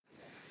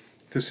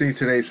To see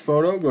today's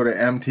photo, go to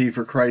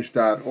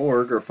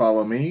mtforchrist.org or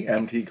follow me,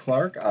 MT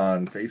Clark,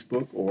 on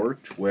Facebook or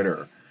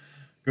Twitter.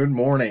 Good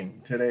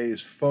morning.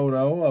 Today's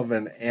photo of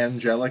an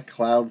angelic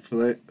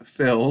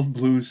cloud-filled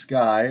blue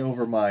sky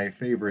over my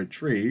favorite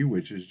tree,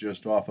 which is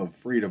just off of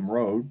Freedom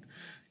Road,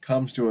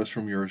 comes to us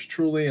from yours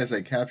truly as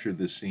I captured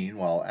this scene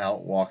while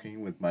out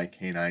walking with my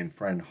canine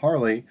friend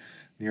Harley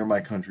near my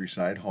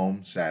countryside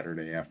home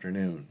Saturday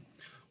afternoon.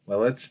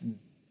 When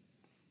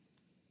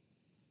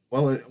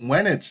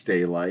it's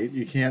daylight,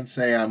 you can't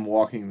say I'm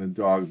walking the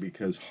dog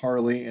because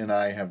Harley and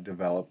I have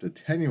developed a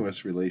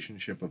tenuous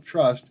relationship of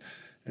trust,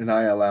 and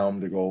I allow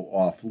him to go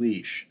off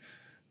leash.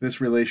 This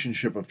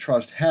relationship of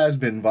trust has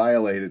been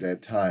violated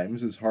at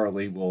times, as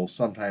Harley will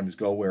sometimes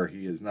go where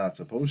he is not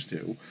supposed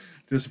to,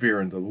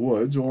 disappear into the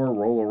woods, or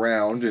roll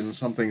around in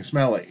something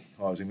smelly,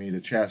 causing me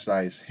to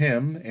chastise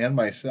him and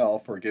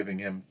myself for giving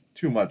him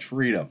too much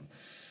freedom.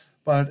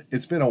 But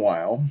it's been a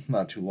while,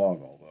 not too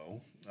long although,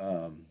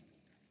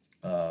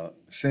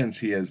 since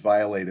he has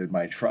violated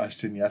my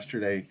trust, and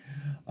yesterday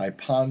I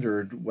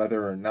pondered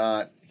whether or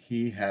not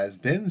he has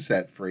been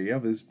set free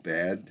of his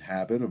bad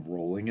habit of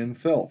rolling in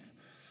filth.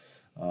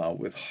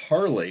 With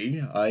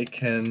Harley, I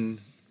can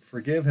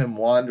forgive him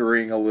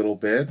wandering a little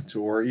bit,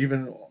 or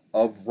even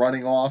of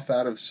running off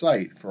out of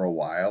sight for a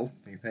while.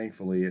 He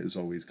thankfully has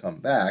always come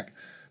back,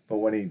 but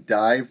when he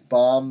dive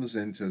bombs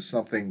into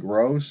something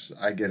gross,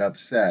 I get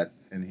upset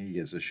and he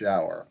gets a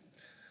shower.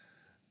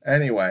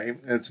 Anyway,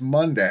 it's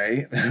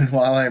Monday, and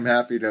while I'm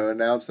happy to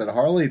announce that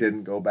Harley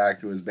didn't go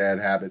back to his bad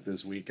habit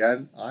this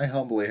weekend, I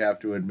humbly have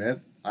to admit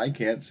I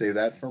can't say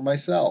that for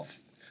myself.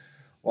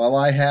 While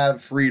I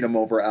have freedom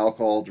over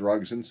alcohol,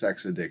 drugs, and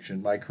sex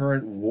addiction, my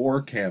current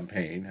war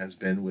campaign has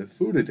been with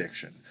food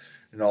addiction.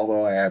 And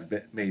although I have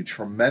made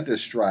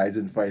tremendous strides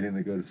in fighting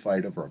the good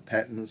fight of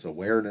repentance,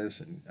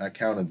 awareness, and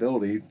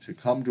accountability to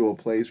come to a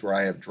place where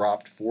I have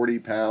dropped 40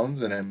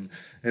 pounds and am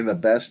in the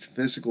best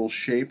physical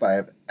shape I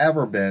have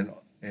ever been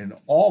in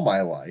all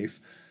my life,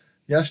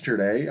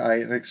 yesterday I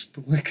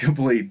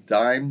inexplicably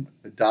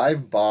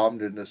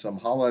dive-bombed into some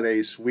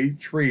holiday sweet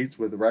treats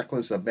with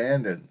reckless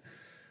abandon,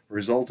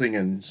 resulting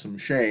in some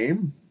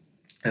shame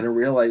and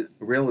a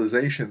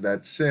realization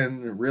that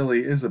sin really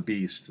is a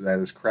beast that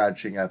is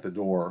crouching at the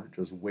door,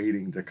 just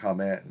waiting to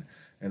come in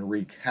and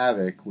wreak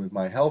havoc with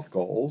my health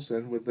goals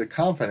and with the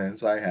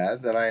confidence I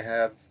had that I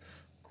have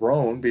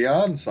grown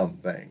beyond some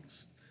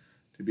things.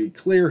 To be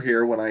clear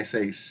here, when I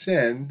say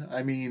sin,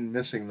 I mean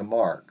missing the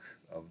mark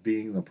of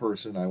being the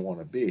person I want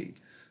to be,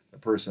 the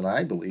person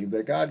I believe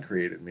that God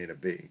created me to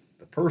be,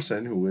 the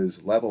person who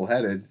is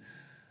level-headed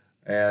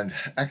and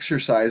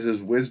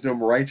exercises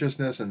wisdom,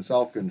 righteousness, and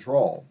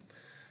self-control.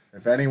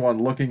 If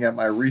anyone looking at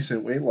my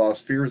recent weight loss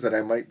fears that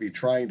I might be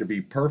trying to be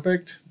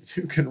perfect,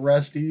 you can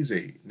rest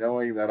easy,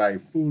 knowing that I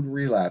food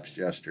relapsed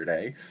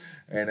yesterday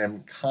and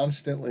am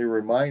constantly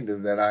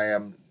reminded that I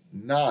am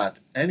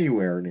not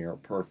anywhere near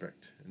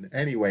perfect in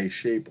any way,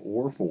 shape,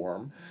 or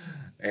form,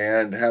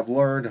 and have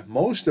learned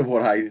most of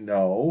what I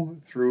know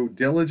through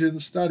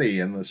diligent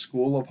study in the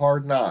school of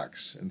hard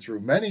knocks and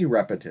through many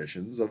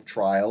repetitions of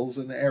trials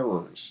and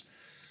errors.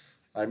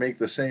 I make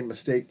the same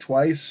mistake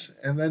twice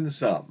and then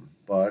some,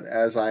 but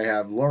as I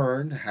have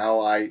learned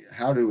how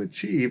to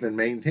achieve and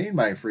maintain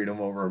my freedom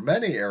over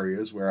many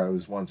areas where I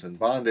was once in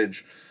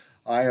bondage,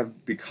 I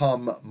have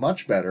become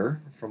much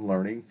better from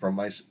learning from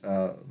my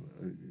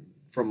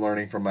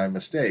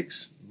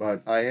mistakes,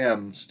 but I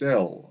am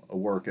still a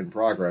work in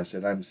progress,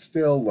 and I'm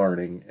still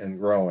learning and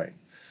growing.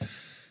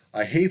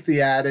 I hate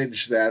the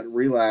adage that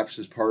relapse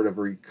is part of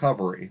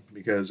recovery,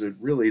 because it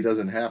really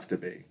doesn't have to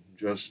be.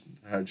 Just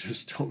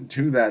don't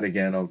do that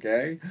again,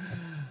 okay?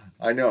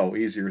 I know,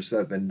 easier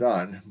said than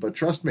done, but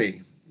trust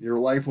me, your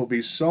life will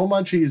be so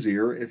much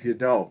easier if you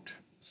don't.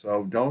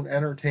 So don't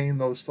entertain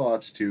those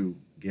thoughts to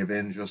give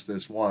in just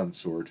this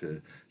once or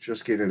to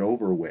just get it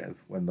over with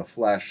when the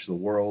flesh, the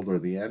world, or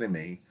the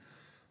enemy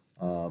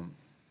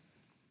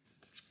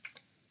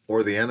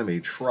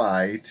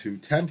try to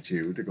tempt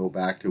you to go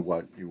back to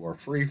what you are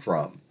free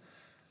from.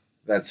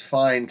 That's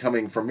fine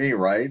coming from me,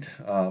 right?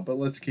 But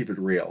let's keep it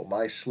real.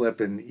 My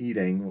slip in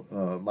eating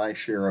my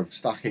share of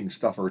stocking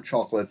stuffer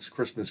chocolates,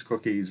 Christmas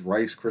cookies,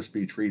 Rice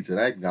Krispie treats, and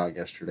eggnog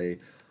yesterday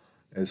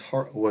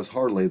was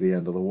hardly the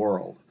end of the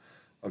world.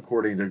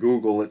 According to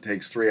Google, it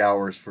takes 3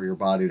 hours for your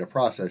body to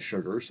process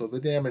sugar, so the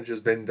damage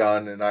has been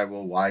done, and I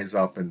will wise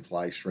up and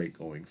fly straight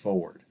going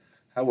forward.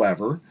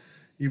 However,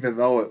 even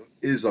though it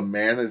is a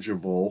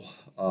manageable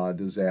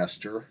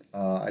disaster,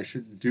 I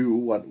should do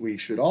what we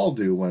should all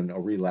do when a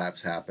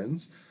relapse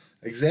happens: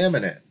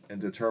 examine it and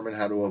determine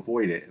how to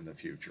avoid it in the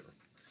future.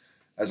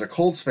 As a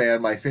Colts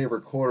fan, my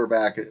favorite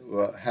quarterback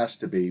has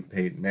to be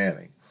Peyton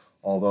Manning.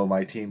 Although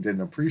my team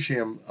didn't appreciate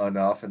him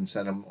enough and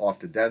sent him off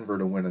to Denver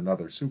to win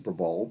another Super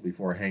Bowl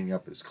before hanging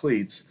up his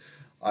cleats,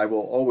 I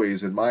will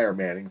always admire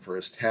Manning for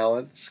his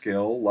talent,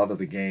 skill, love of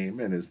the game,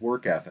 and his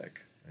work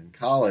ethic. In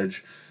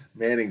college,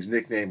 Manning's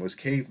nickname was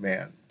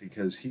Caveman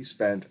because he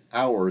spent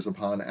hours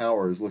upon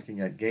hours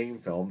looking at game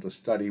film to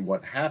study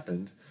what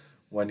happened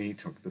when he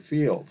took the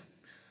field.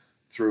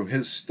 Through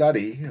his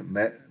study,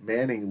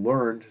 Manning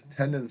learned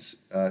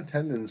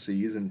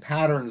tendencies and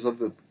patterns of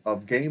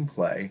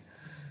gameplay,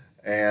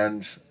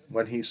 and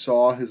when he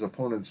saw his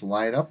opponents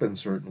line up in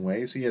certain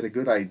ways, he had a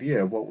good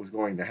idea of what was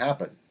going to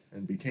happen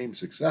and became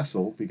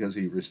successful because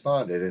he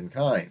responded in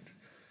kind.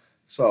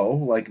 So,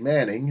 like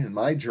Manning, in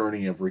my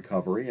journey of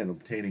recovery and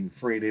obtaining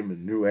freedom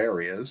in new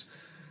areas,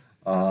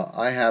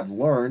 I have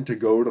learned to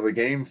go to the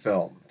game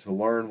film to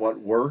learn what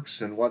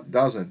works and what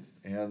doesn't.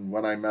 And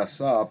when I mess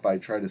up, I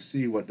try to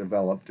see what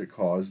developed to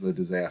cause the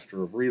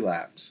disaster of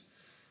relapse.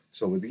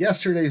 So with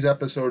yesterday's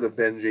episode of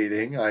binge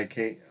eating, I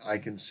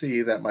can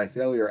see that my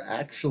failure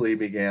actually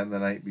began the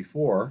night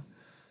before,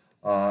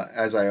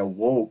 as I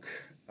awoke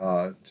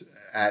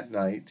at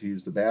night to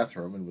use the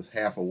bathroom and was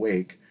half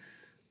awake,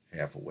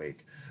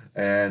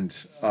 and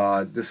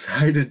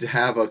decided to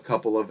have a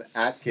couple of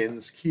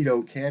Atkins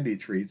keto candy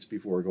treats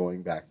before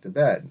going back to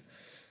bed.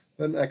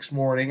 The next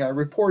morning, I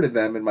reported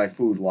them in my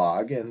food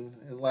log and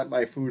let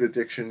my food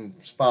addiction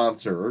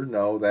sponsor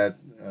know that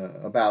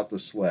about the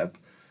slip,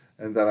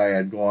 and that I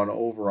had gone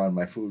over on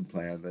my food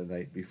plan the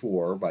night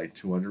before by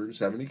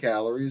 270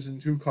 calories and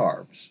 2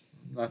 carbs.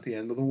 Not the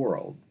end of the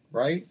world,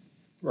 right?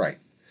 Right.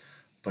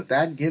 But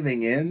that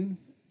giving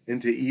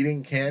into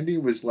eating candy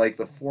was like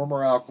the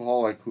former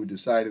alcoholic who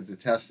decided to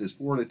test his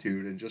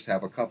fortitude and just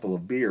have a couple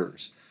of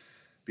beers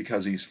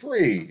because he's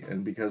free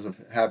and because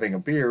of having a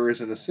beer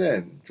isn't a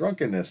sin.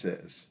 Drunkenness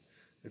is.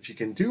 If you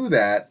can do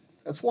that,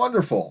 that's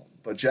wonderful.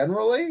 But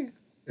generally,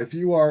 if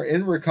you are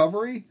in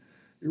recovery,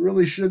 you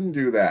really shouldn't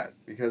do that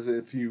because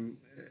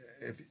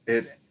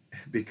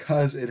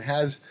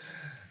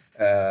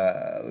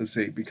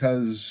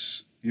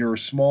because your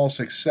small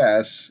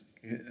success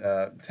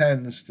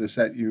tends to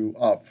set you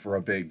up for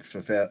a big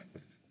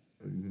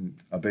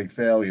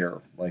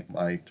failure, like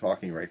my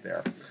talking right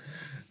there.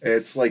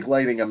 It's like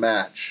lighting a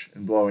match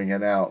and blowing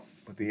it out,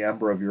 but the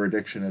ember of your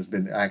addiction has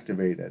been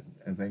activated,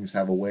 and things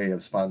have a way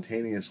of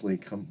spontaneously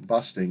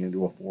combusting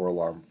into a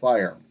 4-alarm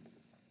fire.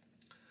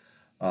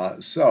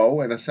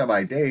 So, in a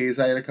semi-daze,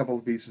 I had a couple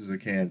of pieces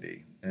of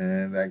candy,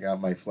 and that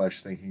got my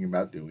flesh thinking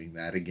about doing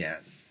that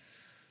again.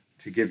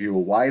 To give you a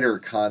wider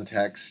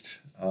context,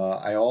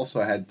 I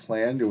also had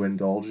planned to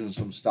indulge in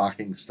some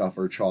stocking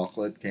stuffer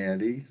chocolate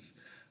candies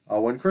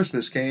when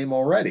Christmas came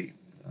already.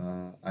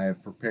 I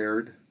have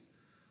prepared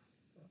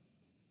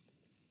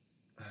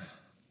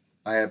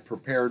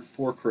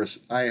for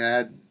Christmas,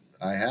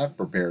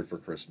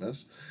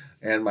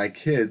 and my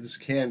kids'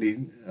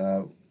 candy.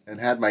 And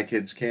had my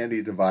kids'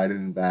 candy divided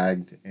and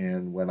bagged,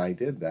 and when I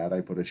did that,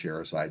 I put a share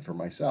aside for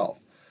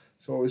myself.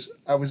 So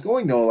I was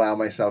going to allow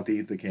myself to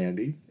eat the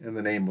candy in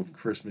the name of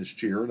Christmas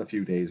cheer in a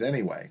few days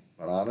anyway.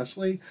 But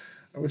honestly,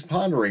 I was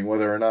pondering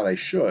whether or not I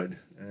should,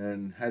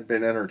 and had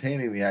been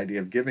entertaining the idea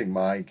of giving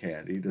my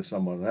candy to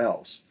someone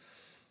else.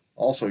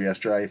 Also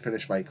yesterday, I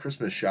finished my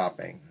Christmas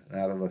shopping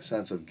out of a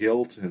sense of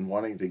guilt and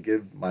wanting to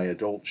give my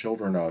adult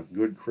children a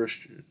good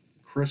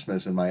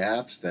Christmas in my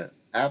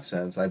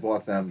absence. I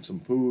bought them some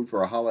food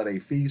for a holiday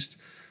feast,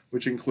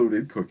 which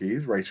included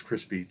cookies, Rice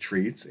Krispie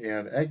treats,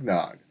 and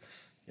eggnog.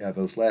 Yeah,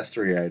 those last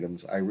 3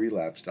 items I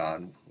relapsed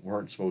on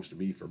weren't supposed to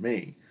be for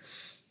me.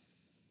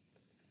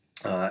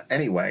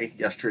 Anyway,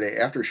 yesterday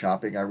after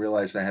shopping, I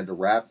realized I had to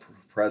wrap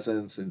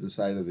presents and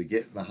decided to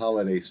get in the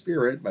holiday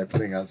spirit by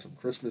putting on some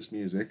Christmas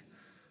music,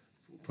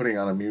 putting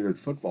on a muted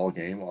football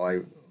game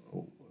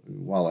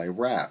while I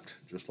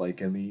wrapped, just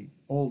like in the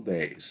old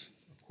days.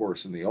 Of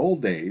course, in the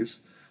old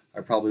days, I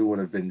probably would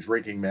have been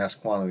drinking mass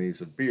quantities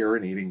of beer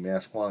and eating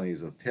mass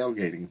quantities of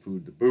tailgating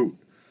food to boot.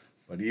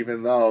 But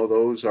even though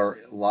those are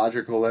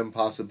logical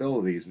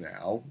impossibilities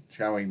now,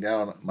 chowing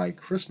down my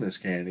Christmas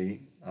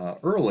candy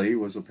early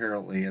was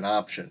apparently an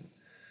option.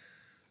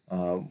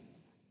 While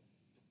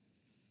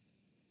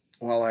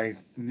I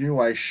knew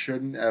I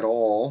shouldn't at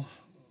all,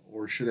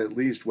 or should at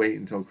least wait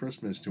until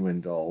Christmas to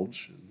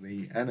indulge,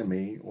 the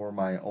enemy or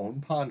my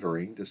own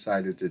pondering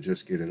decided to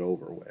just get it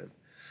over with.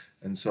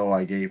 And so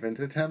I gave in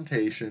to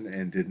temptation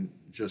and didn't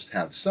just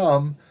have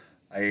some.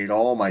 I ate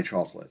all my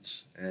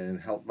chocolates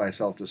and helped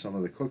myself to some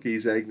of the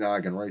cookies,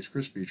 eggnog, and Rice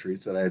Krispie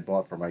treats that I had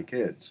bought for my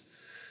kids.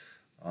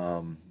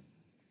 And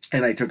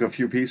I took a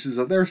few pieces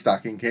of their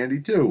stocking candy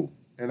too.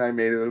 And I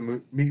made it a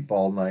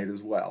meatball night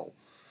as well.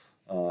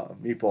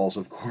 Meatballs,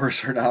 of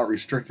course, are not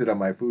restricted on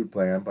my food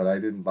plan, but I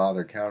didn't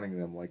bother counting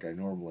them like I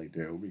normally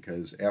do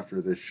because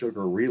after this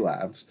sugar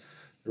relapse,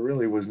 there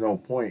really was no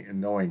point in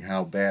knowing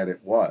how bad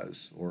it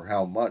was or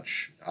how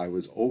much I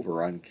was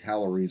over on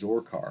calories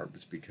or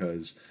carbs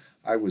because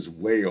I was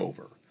way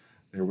over.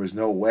 There was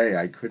no way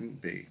I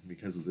couldn't be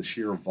because of the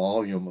sheer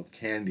volume of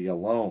candy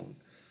alone.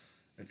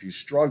 If you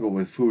struggle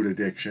with food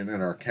addiction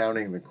and are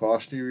counting the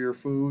cost of your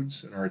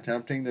foods and are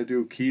attempting to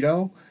do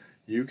keto,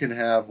 you can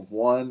have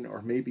 1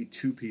 or maybe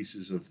 2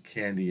 pieces of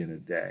candy in a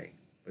day,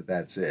 but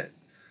that's it.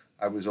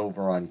 I was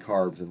over on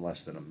carbs in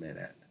less than a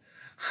minute.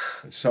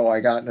 So I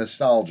got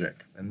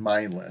nostalgic and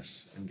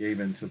mindless and gave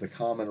in to the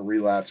common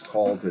relapse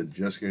call to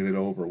just get it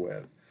over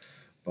with.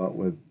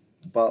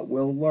 But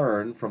we'll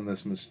learn from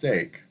this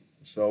mistake.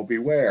 So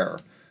beware.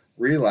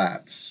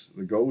 Relapse.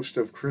 The ghost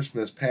of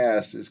Christmas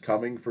past is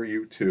coming for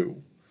you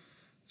too.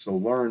 So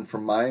learn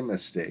from my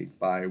mistake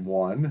by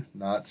 1.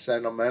 Not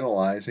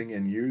sentimentalizing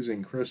and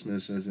using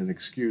Christmas as an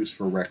excuse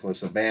for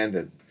reckless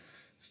abandon.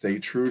 Stay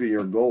true to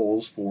your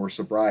goals for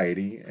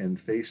sobriety and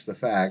face the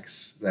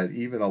facts that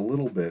even a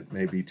little bit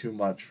may be too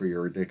much for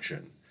your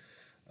addiction.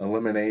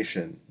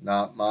 Elimination,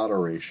 not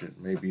moderation,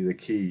 may be the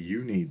key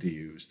you need to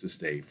use to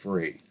stay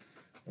free.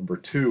 Number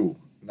 2,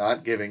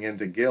 not giving in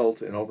to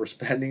guilt and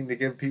overspending to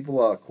give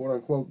people a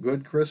quote-unquote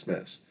good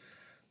Christmas.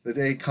 The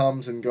day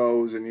comes and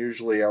goes, and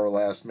usually our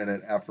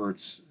last-minute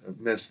efforts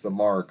miss the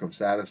mark of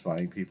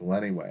satisfying people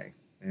anyway,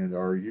 and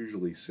are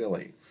usually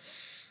silly.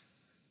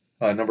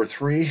 Number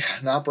 3,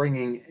 not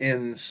bringing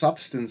in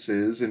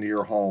substances into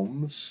your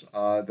homes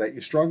that you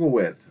struggle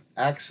with.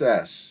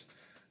 Access.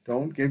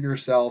 Don't give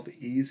yourself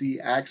easy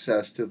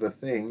access to the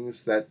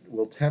things that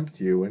will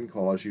tempt you and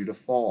cause you to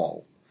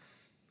fall.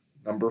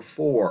 Number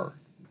 4,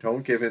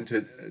 don't give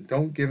into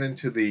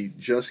the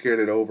just get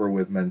it over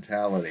with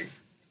mentality.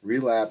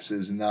 Relapse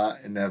is not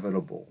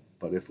inevitable,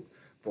 but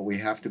we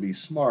have to be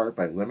smart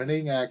by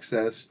limiting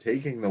access,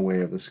 taking the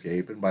way of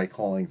escape, and by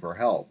calling for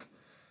help.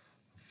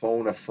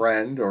 Phone a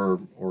friend or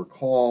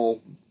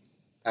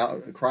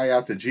cry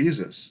out to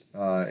Jesus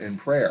in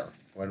prayer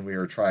when we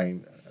are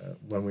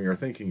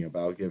thinking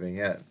about giving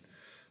in.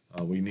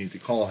 We need to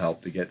call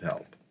help to get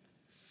help.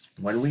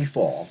 When we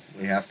fall,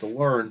 we have to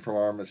learn from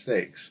our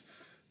mistakes.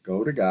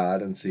 Go to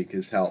God and seek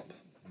His help.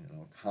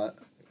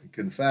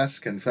 Confess,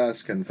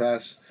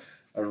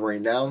 and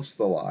renounce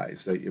the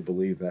lies that you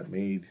believe that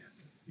made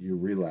you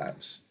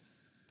relapse.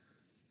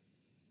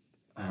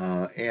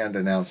 And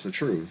announce the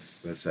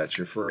truth that sets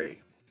you free.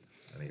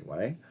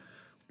 Anyway,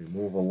 we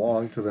move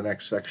along to the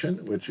next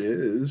section, which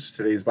is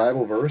today's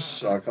Bible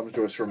verse. Comes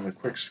to us from the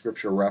Quick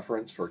Scripture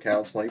Reference for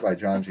Counseling by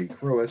John G.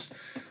 Cruis.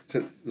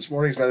 This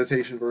morning's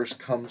meditation verse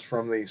comes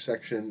from the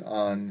section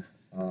on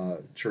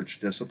church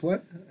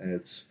discipline.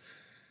 It's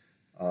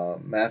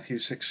Matthew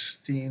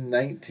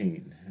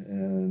 16:19,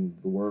 and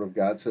the Word of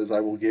God says,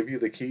 I will give you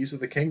the keys of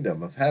the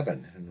kingdom of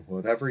heaven, and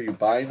whatever you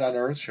bind on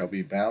earth shall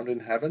be bound in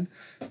heaven,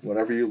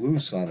 whatever you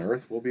loose on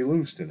earth will be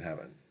loosed in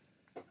heaven.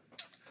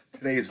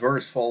 Today's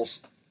verse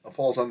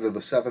falls under the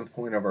 7th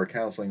point of our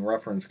Counseling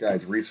Reference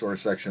Guide's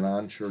resource section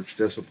on church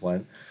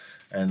discipline,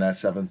 and that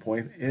 7th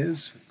point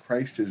is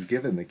Christ has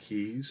given the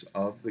keys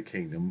of the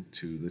kingdom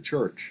to the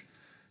church.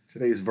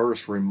 Today's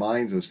verse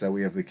reminds us that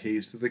we have the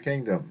keys to the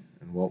kingdom,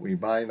 and what we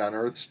bind on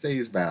earth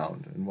stays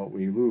bound, and what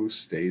we loose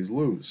stays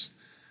loose.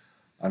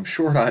 I'm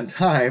short on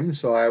time,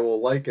 so I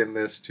will liken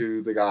this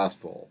to the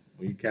gospel.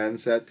 We can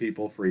set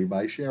people free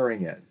by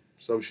sharing it,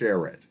 so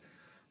share it.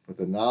 But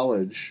the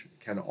knowledge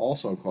can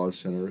also cause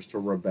sinners to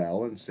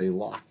rebel and stay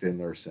locked in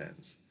their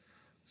sins.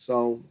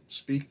 So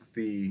speak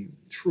the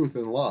truth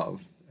in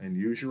love, and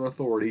use your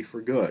authority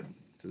for good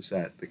to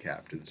set the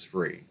captives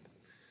free.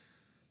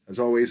 As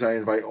always, I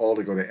invite all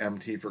to go to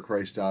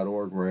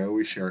mtforchrist.org, where I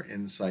always share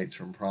insights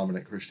from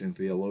prominent Christian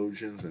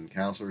theologians and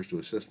counselors to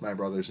assist my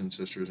brothers and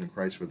sisters in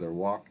Christ with their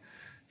walk.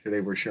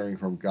 Today we're sharing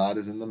from God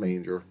is in the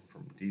Manger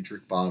from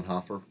Dietrich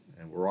Bonhoeffer,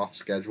 and we're off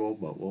schedule,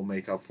 but we'll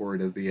make up for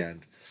it at the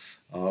end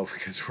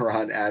because we're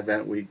on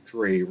Advent Week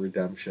 3,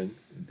 Redemption,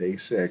 Day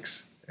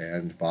 6,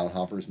 and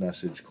Bonhoeffer's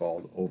message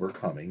called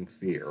Overcoming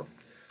Fear.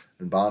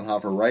 And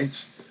Bonhoeffer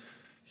writes,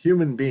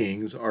 human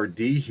beings are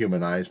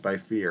dehumanized by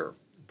fear,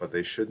 but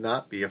they should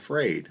not be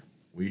afraid.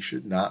 We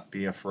should not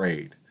be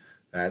afraid.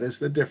 That is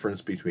the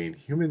difference between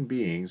human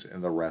beings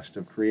and the rest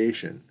of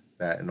creation,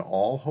 that in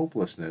all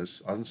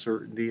hopelessness,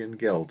 uncertainty, and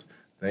guilt,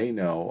 they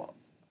know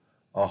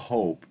a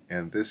hope,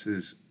 and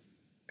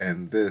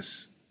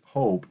this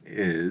hope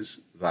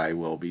is thy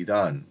will be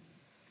done.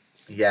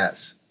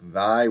 Yes,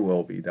 thy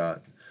will be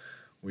done.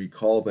 We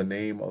call the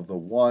name of the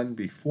one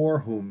before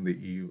whom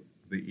the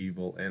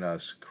evil in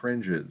us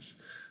cringes,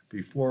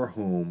 before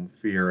whom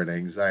fear and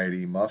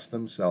anxiety must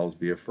themselves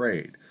be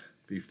afraid,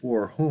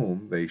 before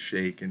whom they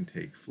shake and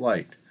take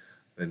flight.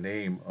 The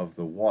name of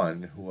the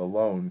one who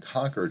alone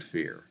conquered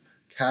fear,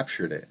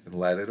 captured it and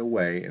led it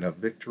away in a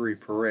victory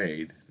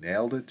parade,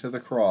 nailed it to the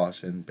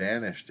cross and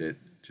banished it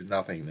to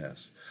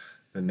nothingness.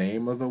 The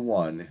name of the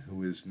one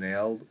who is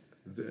the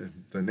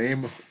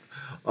name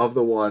of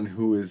the one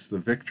who is the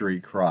victory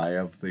cry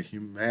of the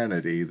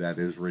humanity that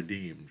is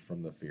redeemed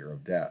from the fear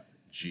of death,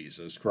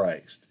 Jesus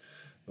Christ,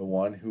 the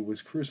one who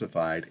was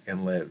crucified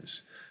and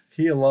lives.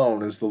 He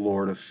alone is the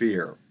Lord of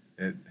fear.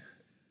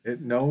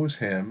 It knows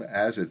him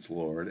as its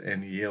Lord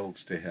and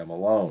yields to him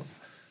alone.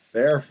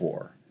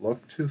 Therefore,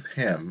 look to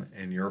him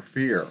in your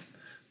fear.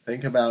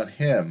 Think about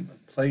him,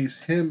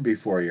 place him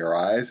before your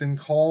eyes, and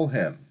call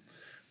him.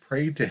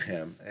 Pray to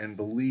him and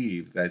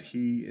believe that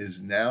he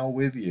is now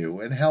with you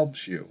and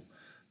helps you.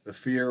 The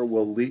fear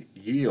will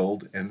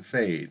yield and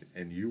fade,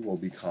 and you will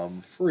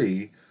become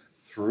free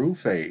through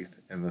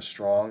faith in the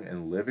strong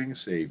and living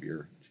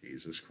Savior,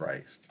 Jesus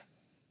Christ.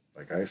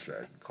 Like I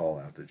said, call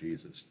out to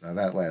Jesus. Now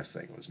that last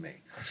thing was me.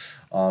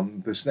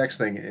 This next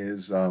thing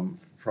is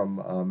from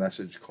a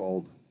message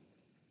called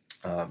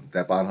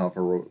that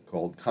Bonhoeffer wrote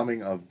called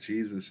Coming of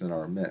Jesus in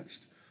Our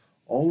Midst.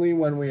 Only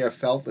when we have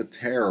felt the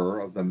terror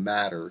of the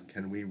matter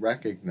can we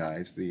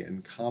recognize the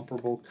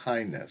incomparable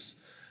kindness.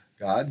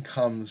 God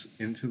comes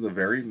into the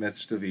very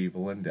midst of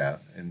evil and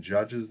death and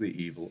judges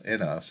the evil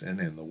in us and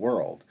in the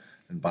world.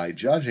 And by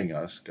judging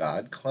us,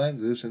 God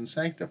cleanses and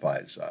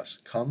sanctifies us,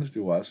 comes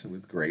to us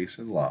with grace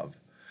and love.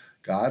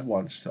 God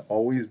wants to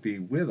always be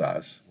with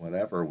us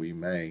wherever we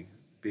may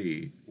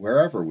be,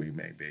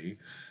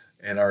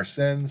 in our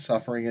sin,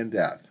 suffering, and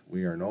death.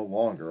 We are no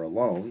longer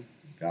alone.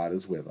 God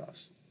is with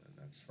us. And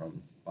that's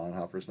from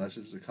Bonhoeffer's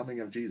message, The Coming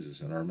of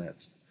Jesus in Our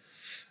Midst.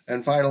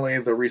 And finally,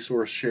 the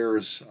resource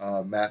shares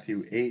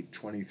Matthew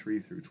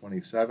 8:23 through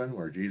 27,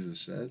 where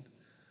Jesus said,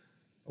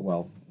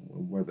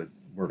 where the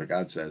Word of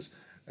God says,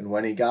 "And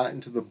when he got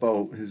into the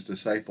boat, his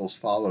disciples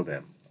followed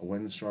him. A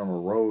windstorm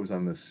arose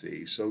on the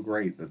sea, so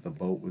great that the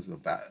boat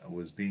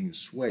was being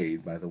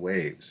swayed by the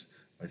waves.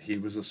 But he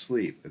was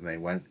asleep, and they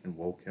went and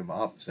woke him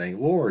up, saying,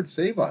 'Lord,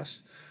 save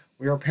us!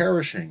 We are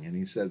perishing.' And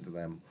he said to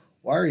them,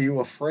 'Why are you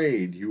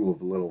afraid, you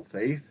of little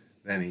faith?'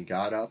 Then he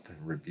got up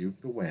and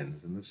rebuked the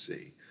winds and the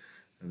sea,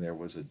 and there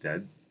was a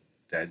dead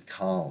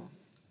calm.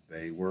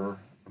 They were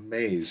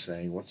amazed,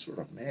 saying, 'What sort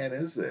of man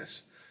is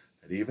this,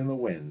 that even the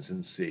winds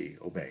and sea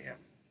obey him?'"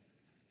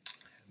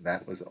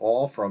 That was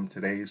all from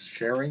today's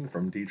sharing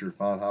from Dietrich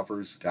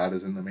Bonhoeffer's God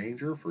is in the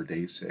Manger for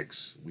day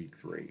 6, week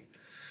 3.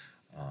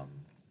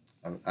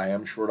 I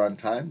am short on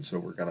time, so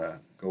we're going to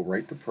go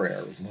right to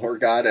prayer.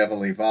 Lord God,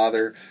 Heavenly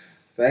Father,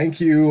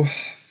 thank you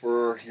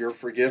for your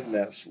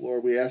forgiveness.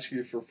 Lord, we ask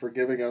you for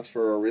forgiving us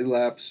for our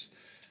relapse,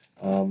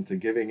 to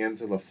giving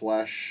into the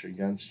flesh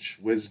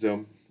against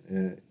wisdom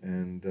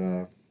and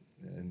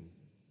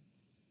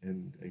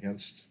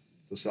against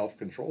the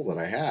self-control that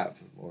I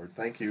have. Lord,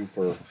 thank you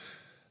for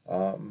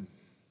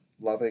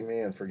loving me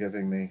and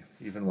forgiving me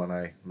even when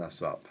I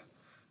mess up.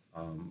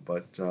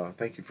 But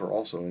thank you for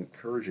also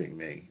encouraging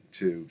me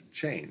to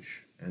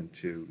change and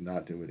to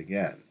not do it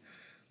again.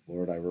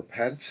 Lord, I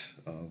repent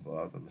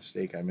of the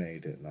mistake I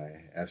made, and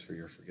I ask for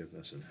your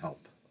forgiveness and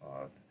help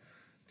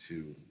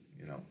to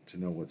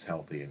know what's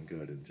healthy and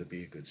good, and to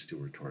be a good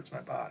steward towards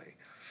my body.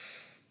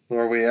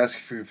 Lord, we ask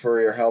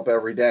for your help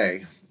every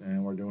day,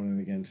 and we're doing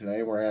it again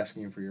today. We're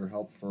asking for your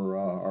help for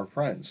our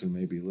friends who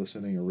may be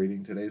listening or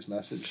reading today's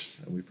message,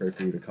 and we pray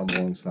for you to come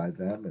alongside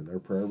them in their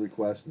prayer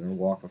requests and their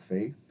walk of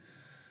faith,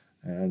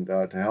 and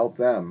to help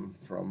them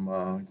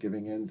from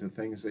giving in to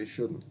things they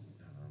shouldn't.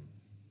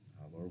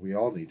 Lord, we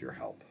all need your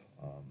help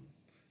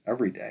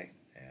every day,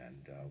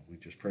 and we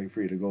just pray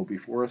for you to go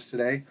before us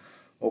today,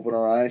 open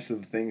our eyes to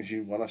the things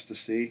you want us to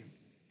see,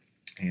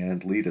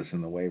 and lead us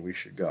in the way we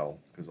should go,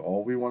 because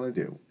all we want to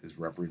do is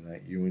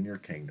represent you in your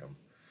kingdom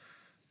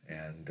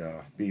and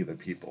be the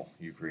people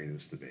you created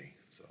us to be.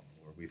 So,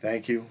 Lord, we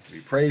thank you, we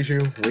praise you,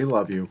 we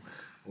love you,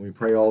 and we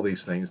pray all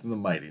these things in the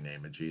mighty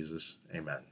name of Jesus. Amen.